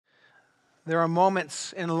There are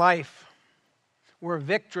moments in life where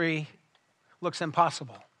victory looks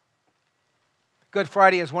impossible. Good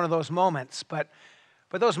Friday is one of those moments, but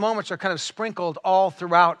those moments are kind of sprinkled all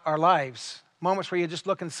throughout our lives. Moments where you just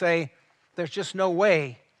look and say, there's just no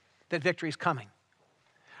way that victory is coming.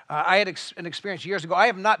 I had an experience years ago. I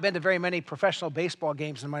have not been to very many professional baseball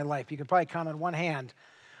games in my life. You could probably count on one hand.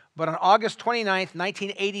 But on August 29th,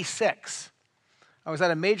 1986, I was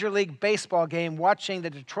at a Major League Baseball game watching the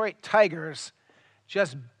Detroit Tigers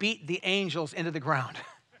just beat the Angels into the ground.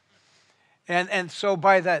 And so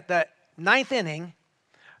by the ninth inning,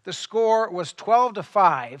 the score was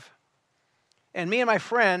 12-5. And me and my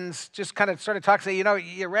friends just kind of started talking, say,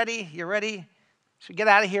 you ready? You ready? Should we get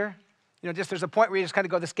out of here? Just there's a point where you just kind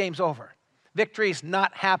of go, this game's over. Victory's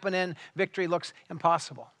not happening. Victory looks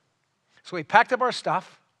impossible. So we packed up our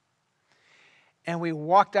stuff and we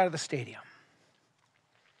walked out of the stadium.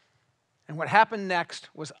 And what happened next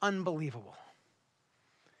was unbelievable.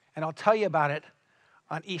 And I'll tell you about it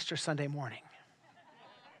on Easter Sunday morning.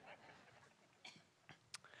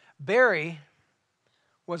 Barry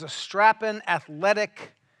was a strapping,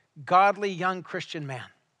 athletic, godly young Christian man.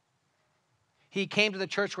 He came to the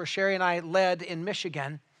church where Sherry and I led in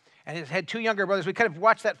Michigan, and he had two younger brothers. We kind of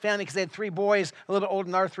watched that family because they had three boys, a little bit older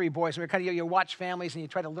than our three boys. And we kind of, you watch families and you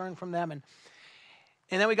try to learn from them. And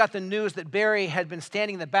then we got the news that Barry had been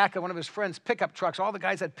standing in the back of one of his friend's pickup trucks. All the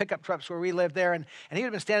guys had pickup trucks where we lived there, and he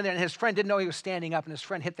had been standing there, and his friend didn't know he was standing up, and his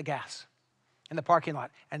friend hit the gas in the parking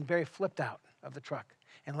lot, and Barry flipped out of the truck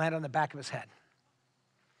and landed on the back of his head.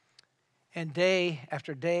 And day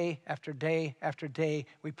after day after day after day,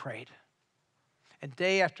 we prayed. And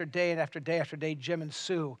day after day and after day after day, Jim and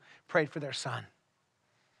Sue prayed for their son.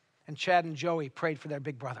 And Chad and Joey prayed for their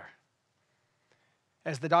big brother.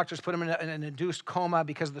 As the doctors put him in an induced coma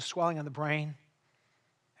because of the swelling on the brain.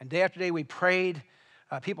 And day after day we prayed.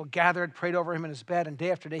 People gathered, prayed over him in his bed. And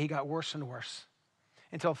day after day he got worse and worse.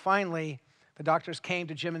 Until finally the doctors came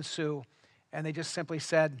to Jim and Sue and they just simply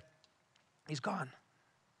said, he's gone.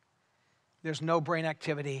 There's no brain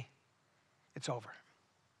activity. It's over.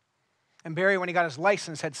 And Barry, when he got his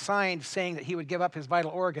license, had signed saying that he would give up his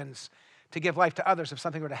vital organs to give life to others if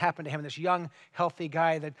something were to happen to him. And this young, healthy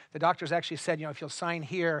guy, that the doctors actually said, if you'll sign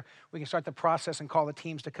here, we can start the process and call the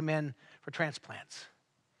teams to come in for transplants.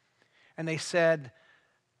 And they said,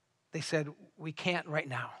 we can't right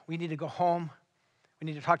now. We need to go home. We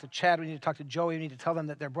need to talk to Chad. We need to talk to Joey. We need to tell them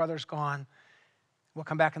that their brother's gone. We'll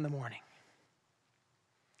come back in the morning.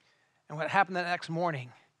 And what happened that next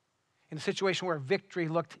morning, in a situation where victory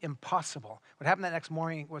looked impossible, what happened that next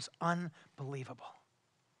morning was unbelievable.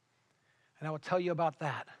 And I will tell you about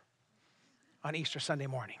that on Easter Sunday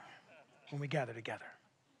morning when we gather together.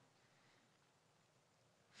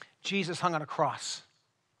 Jesus hung on a cross,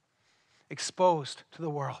 exposed to the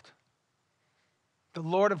world. The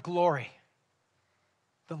Lord of glory,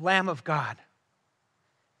 the Lamb of God,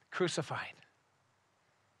 crucified.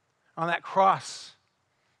 On that cross,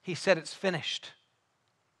 he said, it's finished.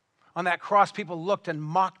 On that cross, people looked and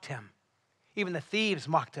mocked him. Even the thieves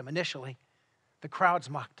mocked him initially. The crowds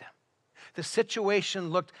mocked him. The situation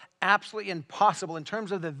looked absolutely impossible in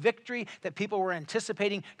terms of the victory that people were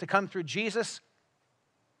anticipating to come through Jesus.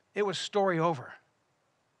 It was story over.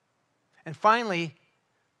 And finally,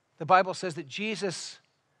 the Bible says that Jesus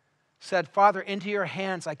said, Father, into your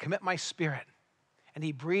hands I commit my spirit. And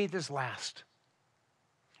he breathed his last.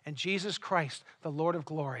 And Jesus Christ, the Lord of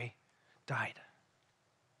glory, died.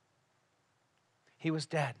 He was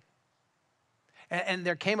dead. And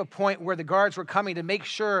there came a point where the guards were coming to make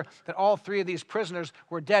sure that all three of these prisoners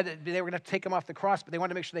were dead. They were going to take them off the cross, but they wanted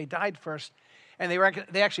to make sure they died first. And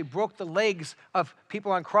they actually broke the legs of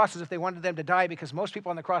people on crosses if they wanted them to die, because most people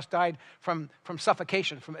on the cross died from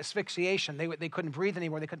suffocation, from asphyxiation. They couldn't breathe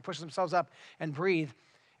anymore. They couldn't push themselves up and breathe.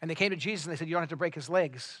 And they came to Jesus and they said, you don't have to break his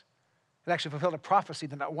legs. It actually fulfilled a prophecy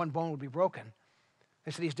that not one bone would be broken.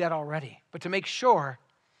 They said, he's dead already. But to make sure,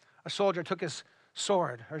 a soldier took his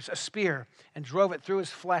sword or a spear and drove it through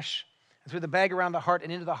his flesh and through the bag around the heart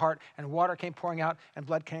and into the heart, and water came pouring out and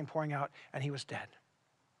blood came pouring out, and he was dead.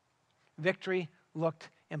 Victory looked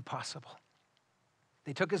impossible.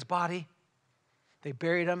 They took his body, they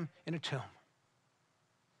buried him in a tomb.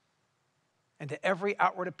 And to every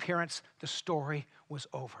outward appearance, the story was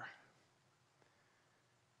over.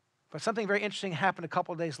 But something very interesting happened a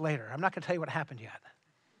couple of days later. I'm not going to tell you what happened yet.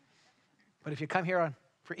 But if you come here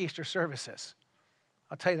for Easter services,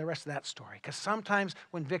 I'll tell you the rest of that story. Because sometimes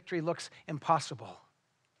when victory looks impossible,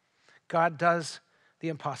 God does the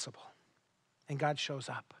impossible. And God shows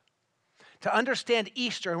up. To understand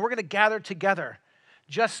Easter, and we're going to gather together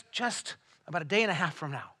just about a day and a half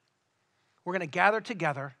from now. We're going to gather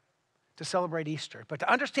together to celebrate Easter. But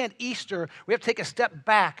to understand Easter, we have to take a step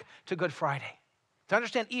back to Good Friday. To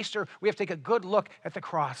understand Easter, we have to take a good look at the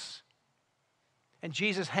cross and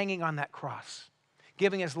Jesus hanging on that cross,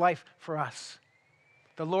 giving his life for us.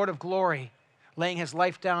 The Lord of glory laying his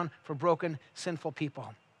life down for broken, sinful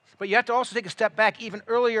people. But you have to also take a step back even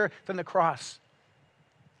earlier than the cross.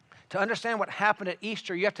 To understand what happened at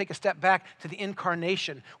Easter, you have to take a step back to the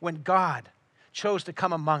incarnation when God chose to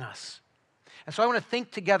come among us. And so I want to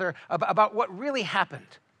think together about what really happened,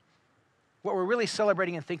 what we're really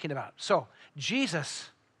celebrating and thinking about. So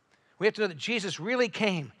Jesus, we have to know that Jesus really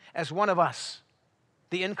came as one of us,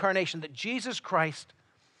 the incarnation, that Jesus Christ,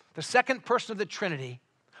 the second person of the Trinity,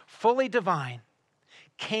 fully divine,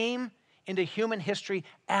 came into human history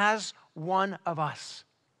as one of us.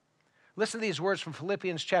 Listen to these words from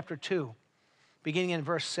Philippians chapter 2, beginning in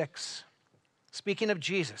verse 6. Speaking of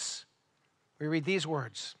Jesus, we read these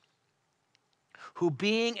words, who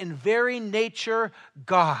being in very nature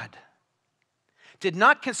God, did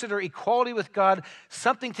not consider equality with God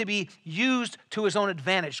something to be used to his own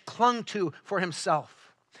advantage, clung to for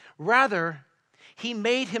himself. Rather, he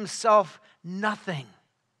made himself nothing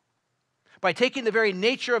by taking the very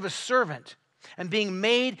nature of a servant and being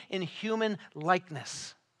made in human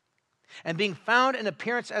likeness. And being found in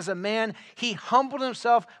appearance as a man, he humbled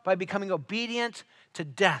himself by becoming obedient to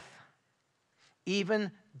death,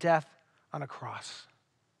 even death on a cross.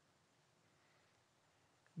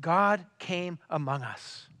 God came among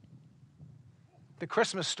us. The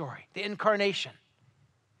Christmas story, the incarnation.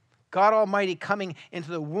 God Almighty coming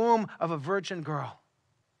into the womb of a virgin girl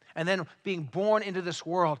and then being born into this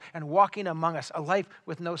world and walking among us, a life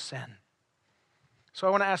with no sin. So I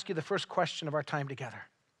want to ask you the first question of our time together.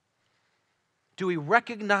 Do we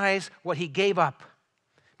recognize what he gave up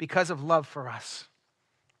because of love for us?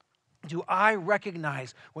 Do I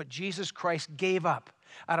recognize what Jesus Christ gave up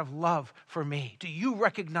out of love for me? Do you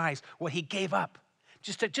recognize what he gave up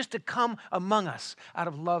just to come among us out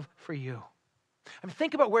of love for you? I mean,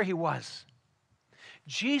 think about where he was.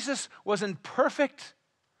 Jesus was in perfect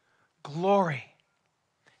glory,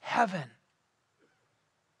 heaven.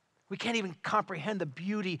 We can't even comprehend the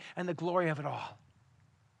beauty and the glory of it all.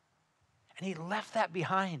 And he left that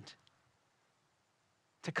behind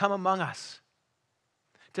to come among us,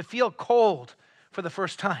 to feel cold for the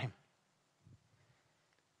first time,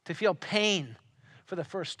 to feel pain for the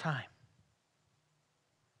first time,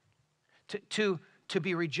 to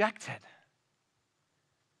be rejected,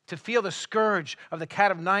 to feel the scourge of the cat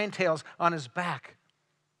of nine tails on his back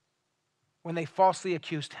when they falsely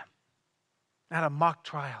accused him at a mock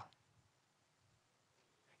trial.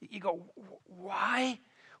 You go, why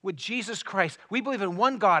would Jesus Christ, we believe in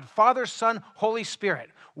one God, Father, Son, Holy Spirit,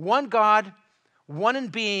 one God, one in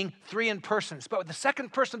being, three in persons. But with the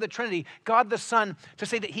second person of the Trinity, God the Son, to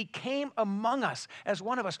say that he came among us as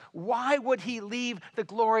one of us, why would he leave the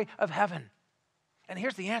glory of heaven? And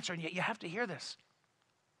here's the answer, and you have to hear this.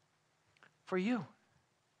 For you.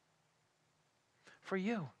 For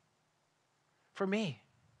you. For me.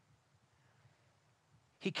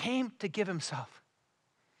 He came to give himself.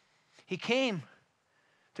 He came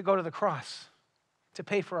to go to the cross, to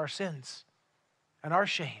pay for our sins and our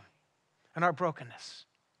shame and our brokenness,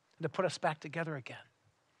 and to put us back together again.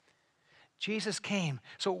 Jesus came.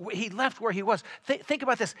 So he left where he was. Think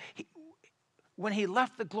about this. When he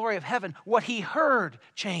left the glory of heaven, what he heard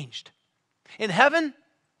changed. In heaven,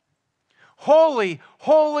 holy,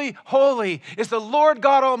 holy, holy is the Lord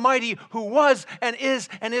God Almighty who was and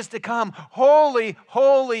is to come. Holy,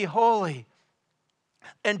 holy, holy.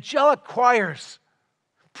 Angelic choirs,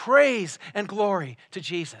 praise and glory to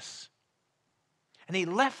Jesus. And he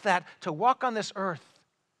left that to walk on this earth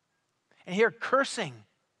and hear cursing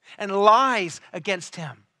and lies against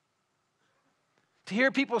him. To hear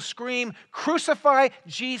people scream, crucify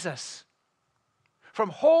Jesus. From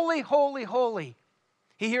holy, holy, holy,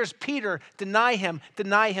 he hears Peter deny him,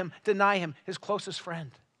 his closest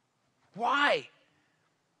friend. Why?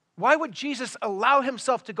 Why would Jesus allow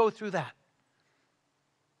himself to go through that?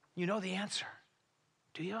 You know the answer.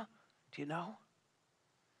 Do you? Do you know?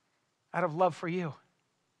 Out of love for you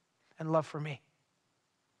and love for me.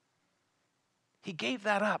 He gave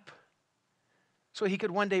that up so he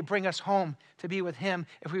could one day bring us home to be with him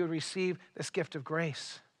if we would receive this gift of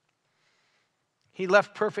grace. He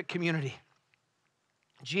left perfect community.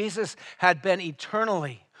 Jesus had been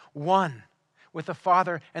eternally one with the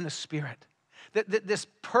Father and the Spirit. This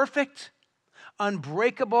perfect,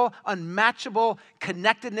 unbreakable, unmatchable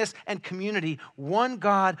connectedness and community. One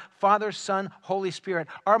God, Father, Son, Holy Spirit.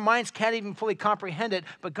 Our minds can't even fully comprehend it,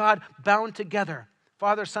 but God bound together,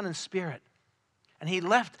 Father, Son, and Spirit. And he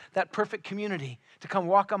left that perfect community to come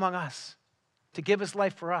walk among us, to give his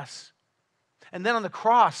life for us. And then on the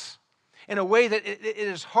cross, in a way that it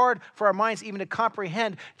is hard for our minds even to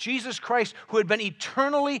comprehend, Jesus Christ, who had been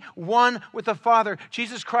eternally one with the Father,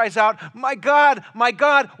 Jesus cries out, my God,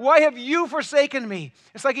 why have you forsaken me?"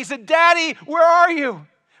 It's like he said, "Daddy, where are you?"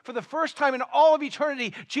 For the first time in all of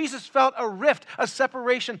eternity, Jesus felt a rift, a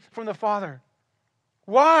separation from the Father.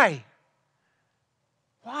 Why?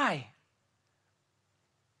 Why?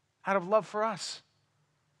 Out of love for us,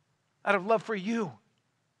 out of love for you.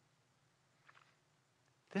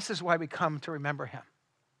 This is why we come to remember him.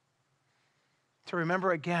 To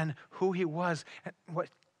remember again who he was and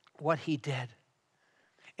what he did.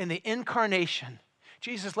 In the incarnation,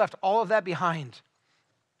 Jesus left all of that behind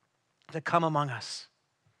to come among us.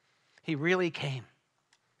 He really came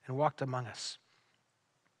and walked among us.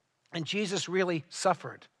 And Jesus really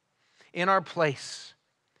suffered in our place,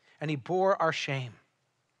 and he bore our shame.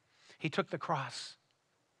 He took the cross.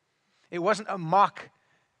 It wasn't a mock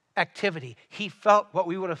activity. He felt what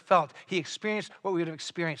we would have felt. He experienced what we would have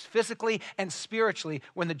experienced physically and spiritually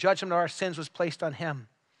when the judgment of our sins was placed on him.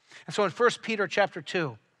 And so in 1 Peter chapter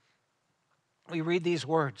 2, we read these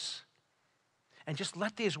words. And just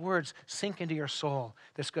let these words sink into your soul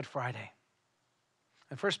this Good Friday.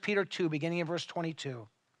 In 1 Peter 2, beginning in verse 22,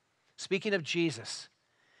 speaking of Jesus,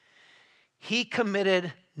 he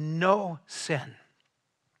committed no sin.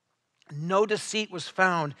 No deceit was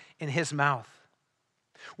found in his mouth.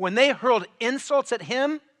 When they hurled insults at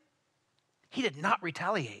him, he did not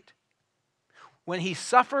retaliate. When he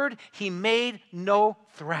suffered, he made no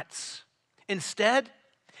threats. Instead,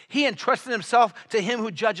 he entrusted himself to him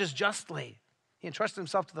who judges justly. He entrusted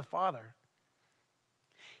himself to the Father.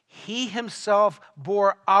 He himself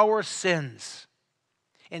bore our sins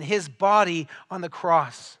in his body on the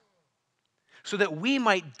cross so that we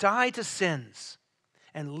might die to sins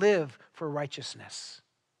and live for righteousness.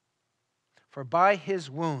 For by his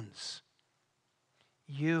wounds,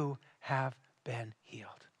 you have been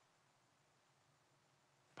healed.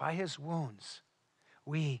 By his wounds,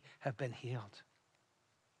 we have been healed.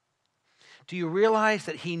 Do you realize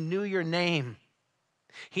that he knew your name?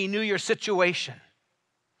 He knew your situation,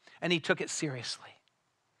 and he took it seriously.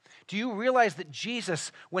 Do you realize that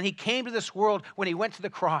Jesus, when he came to this world, when he went to the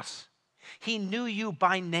cross, he knew you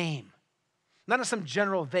by name? Not in some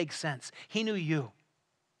general vague sense. He knew you.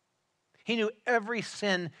 He knew every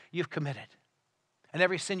sin you've committed and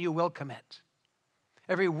every sin you will commit.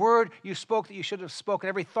 Every word you spoke that you should have spoken,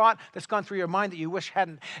 every thought that's gone through your mind that you wish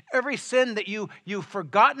hadn't, every sin that you've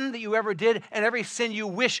forgotten that you ever did, and every sin you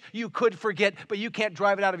wish you could forget, but you can't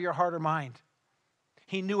drive it out of your heart or mind.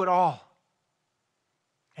 He knew it all.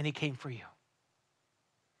 And he came for you.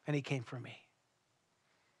 And he came for me.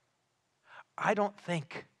 I don't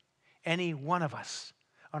think any one of us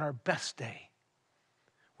on our best day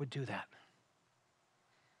would do that.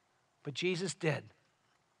 But Jesus did,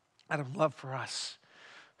 out of love for us.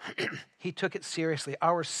 He took it seriously.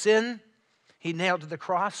 Our sin, he nailed to the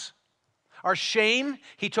cross. Our shame,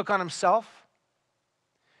 he took on himself.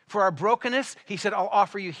 For our brokenness, he said, I'll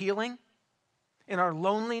offer you healing. In our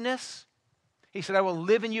loneliness, he said, I will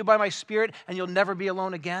live in you by my Spirit, and you'll never be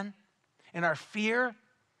alone again. In our fear,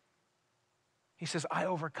 he says, I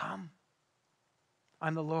overcome.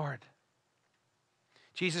 I'm the Lord.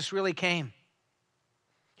 Jesus really came.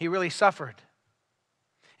 He really suffered.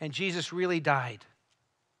 And Jesus really died.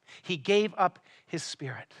 He gave up his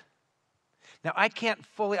Spirit. Now, I've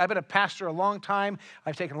been a pastor a long time.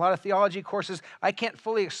 I've taken a lot of theology courses. I can't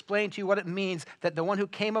fully explain to you what it means that the one who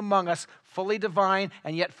came among us, fully divine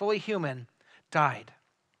and yet fully human, died.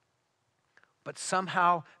 But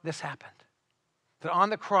somehow this happened. That on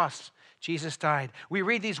the cross, Jesus died. We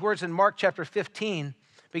read these words in Mark chapter 15,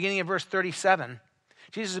 beginning in verse 37.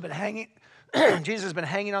 Jesus has been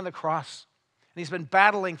hanging on the cross, and he's been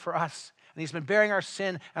battling for us, and he's been bearing our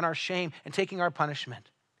sin and our shame and taking our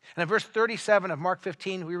punishment. And in verse 37 of Mark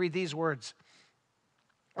 15, we read these words.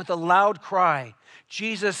 With a loud cry,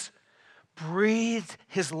 Jesus breathed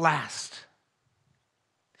his last.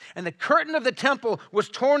 And the curtain of the temple was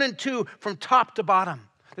torn in two from top to bottom.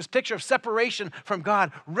 This picture of separation from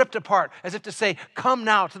God, ripped apart, as if to say, come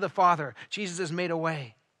now to the Father. Jesus has made a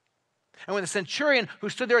way. And when the centurion who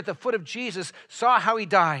stood there at the foot of Jesus saw how he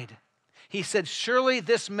died, he said, surely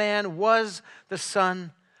this man was the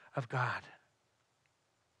Son of God.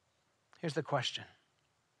 Here's the question.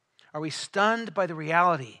 Are we stunned by the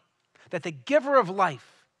reality that the giver of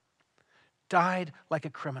life died like a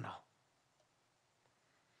criminal?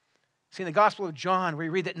 See, in the Gospel of John, we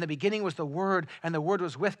read that in the beginning was the Word, and the Word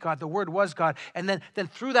was with God. The Word was God. And then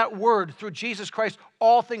through that Word, through Jesus Christ,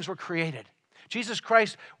 all things were created. Jesus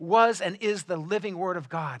Christ was and is the living Word of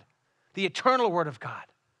God, the eternal Word of God.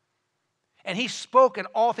 And he spoke and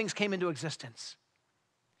all things came into existence.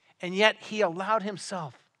 And yet he allowed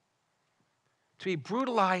himself to be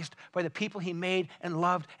brutalized by the people he made and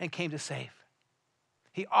loved and came to save.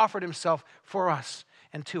 He offered himself for us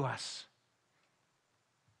and to us.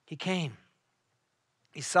 He came.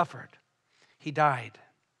 He suffered. He died.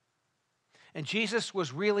 And Jesus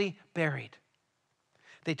was really buried.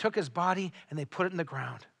 They took his body and they put it in the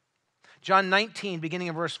ground. John 19, beginning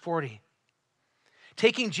in verse 40.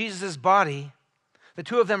 Taking Jesus' body, the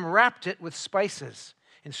two of them wrapped it with spices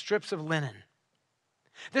in strips of linen.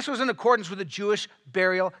 This was in accordance with the Jewish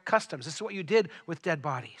burial customs. This is what you did with dead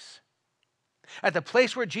bodies. At the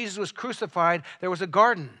place where Jesus was crucified, there was a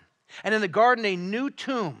garden, and in the garden a new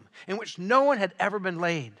tomb in which no one had ever been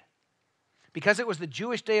laid. Because it was the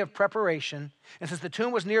Jewish day of preparation, and since the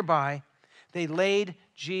tomb was nearby, they laid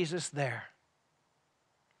Jesus there.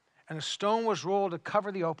 And a stone was rolled to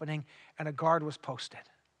cover the opening, and a guard was posted.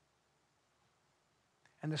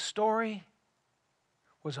 And the story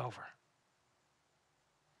was over.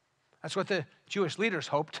 That's what the Jewish leaders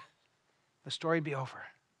hoped. The story would be over.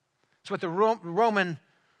 It's what the Roman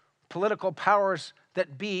political powers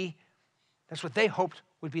that be, that's what they hoped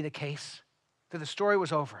would be the case, that the story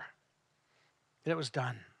was over, that it was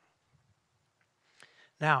done.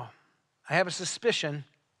 Now, I have a suspicion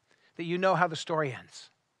that you know how the story ends.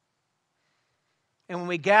 And when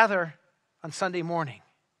we gather on Sunday morning,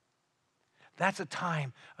 that's a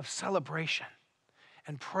time of celebration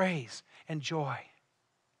and praise and joy.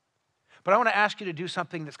 But I want to ask you to do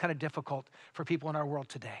something that's kind of difficult for people in our world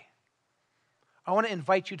today. I want to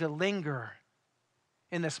invite you to linger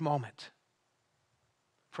in this moment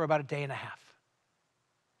for about a day and a half.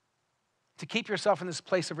 To keep yourself in this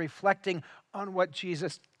place of reflecting on what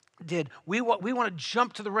Jesus did. We want to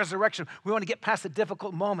jump to the resurrection. We want to get past the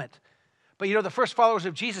difficult moment. But you know, the first followers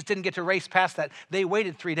of Jesus didn't get to race past that. They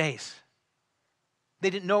waited 3 days. They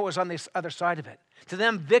didn't know it was on the other side of it. To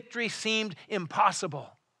them, victory seemed impossible.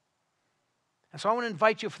 And so I want to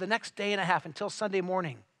invite you for the next day and a half until Sunday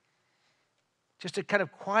morning, just to kind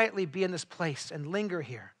of quietly be in this place and linger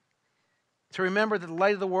here, to remember that the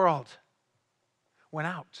light of the world went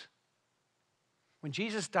out. When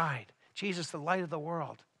Jesus died, Jesus, the light of the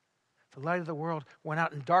world went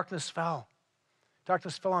out and darkness fell.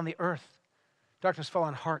 Darkness fell on the earth. Darkness fell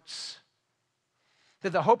on hearts.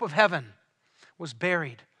 That the hope of heaven was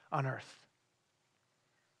buried on earth.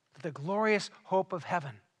 That the glorious hope of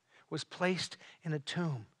heaven was placed in a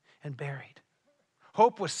tomb and buried.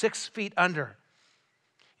 Hope was 6 feet under.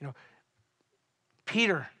 You know,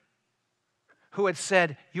 Peter, who had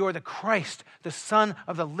said, "You are the Christ, the Son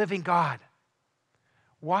of the living God,"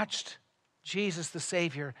 watched Jesus the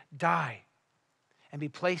Savior die and be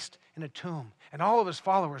placed in a tomb. And all of his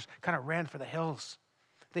followers kind of ran for the hills.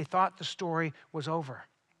 They thought the story was over.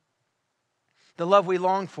 The love we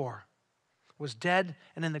long for was dead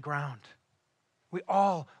and in the ground. We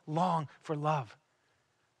all long for love.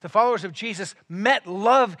 The followers of Jesus met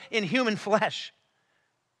love in human flesh.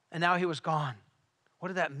 And now he was gone. What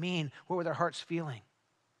did that mean? What were their hearts feeling?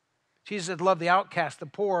 Jesus had loved the outcast, the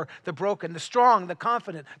poor, the broken, the strong, the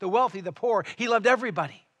confident, the wealthy, the poor. He loved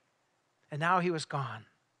everybody. And now he was gone.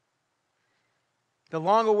 The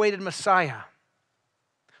long-awaited Messiah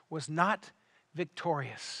was not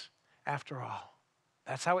victorious after all.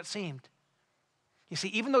 That's how it seemed. You see,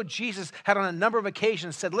 even though Jesus had on a number of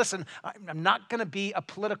occasions said, "Listen, I'm not going to be a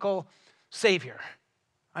political savior.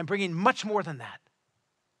 I'm bringing much more than that,"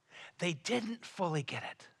 they didn't fully get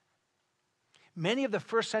it. Many of the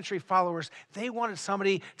first century followers, they wanted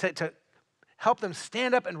somebody to help them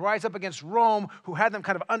stand up and rise up against Rome, who had them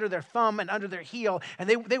kind of under their thumb and under their heel, and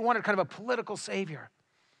they wanted kind of a political savior.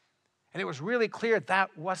 And it was really clear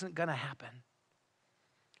that wasn't going to happen.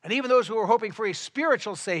 And even those who were hoping for a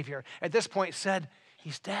spiritual savior at this point said,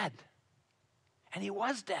 "He's dead." And he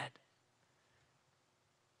was dead.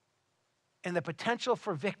 And the potential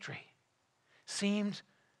for victory seemed,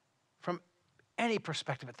 from any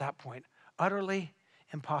perspective at that point, utterly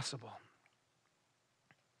impossible.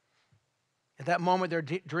 At that moment, their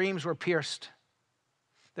dreams were pierced.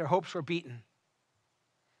 Their hopes were beaten.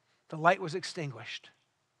 The light was extinguished.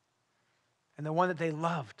 And the one that they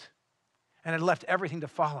loved and had left everything to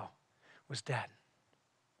follow was dead.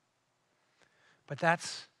 But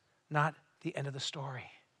that's not the end of the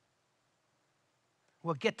story.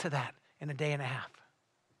 We'll get to that in a day and a half.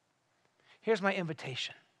 Here's my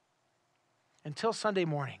invitation. Until Sunday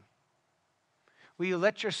morning, will you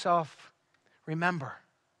let yourself remember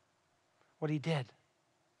what he did?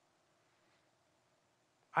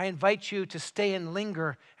 I invite you to stay and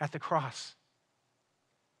linger at the cross.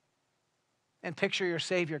 and picture your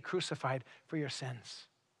Savior crucified for your sins.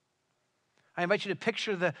 I invite you to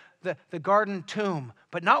picture the garden tomb,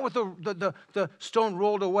 but not with the stone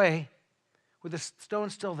rolled away, with the stone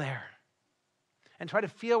still there. And try to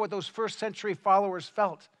feel what those first century followers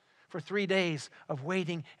felt for 3 days of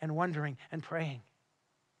waiting and wondering and praying.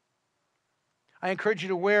 I encourage you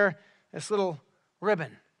to wear this little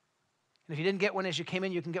ribbon. And if you didn't get one as you came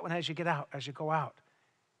in, you can get one as you get out, as you go out.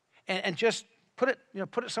 And just put it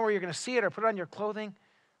somewhere you're going to see it, or put it on your clothing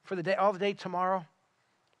for the day, all the day tomorrow.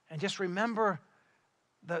 And just remember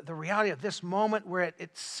the reality of this moment where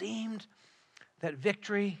it seemed that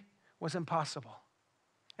victory was impossible.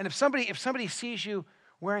 And if somebody sees you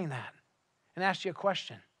wearing that and asks you a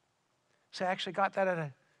question, say, I actually got that at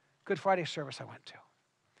a Good Friday service I went to.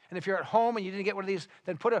 And if you're at home and you didn't get one of these,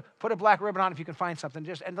 then put a black ribbon on if you can find something.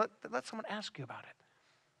 And let someone ask you about it.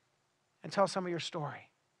 And tell some of your story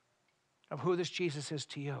of who this Jesus is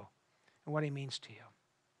to you and what he means to you.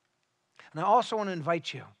 And I also want to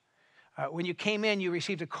invite you. When you came in, you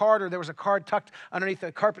received a card, or there was a card tucked underneath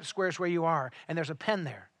the carpet squares where you are, and there's a pen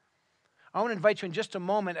there. I want to invite you in just a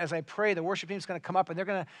moment as I pray. The worship team is going to come up, and they're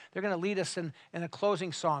going to lead us in a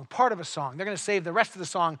closing song, part of a song. They're going to save the rest of the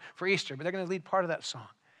song for Easter, but they're going to lead part of that song.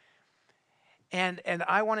 And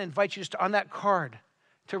I want to invite you just on that card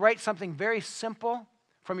to write something very simple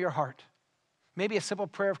from your heart. Maybe a simple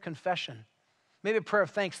prayer of confession. Maybe a prayer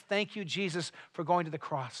of thanks. Thank you, Jesus, for going to the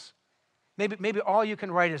cross. Maybe all you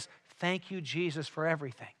can write is, thank you, Jesus, for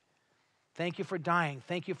everything. Thank you for dying.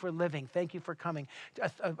 Thank you for living. Thank you for coming.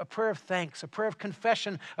 A prayer of thanks, a prayer of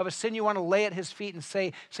confession of a sin you want to lay at his feet and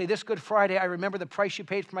say, this Good Friday, I remember the price you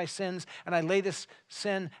paid for my sins, and I lay this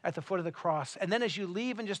sin at the foot of the cross. And then as you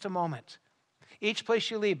leave in just a moment, each place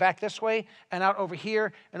you leave, back this way and out over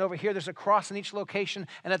here, and over here there's a cross in each location,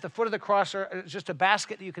 and at the foot of the cross is just a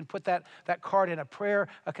basket that you can put that card in, a prayer,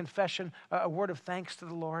 a confession, a word of thanks to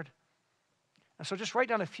the Lord. And so just write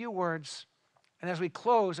down a few words, and as we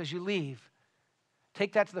close, as you leave,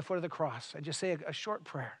 take that to the foot of the cross and just say a short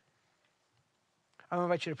prayer. I'm going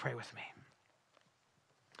to invite you to pray with me.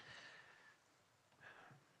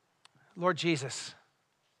 Lord Jesus,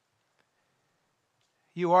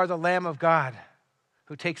 you are the Lamb of God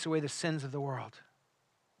who takes away the sins of the world.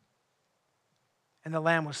 And the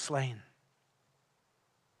Lamb was slain.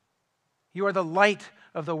 You are the light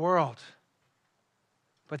of the world.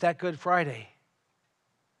 But that Good Friday,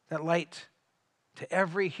 that light to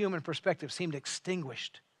every human perspective seemed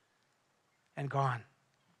extinguished and gone.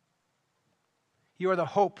 You are the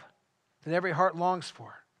hope that every heart longs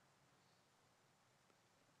for.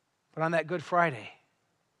 But on that Good Friday,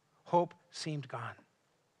 hope seemed gone.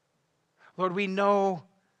 Lord, we know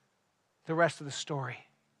the rest of the story.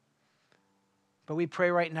 But we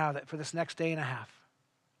pray right now that for this next day and a half,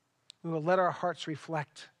 we will let our hearts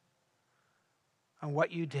reflect on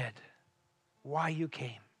what you did, why you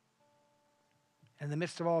came. In the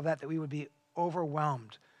midst of all of that we would be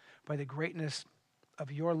overwhelmed by the greatness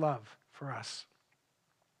of your love for us.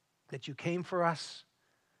 That you came for us,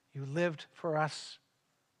 you lived for us,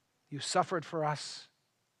 you suffered for us,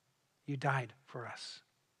 you died for us.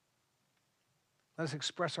 Let us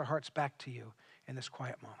express our hearts back to you in this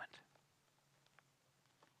quiet moment.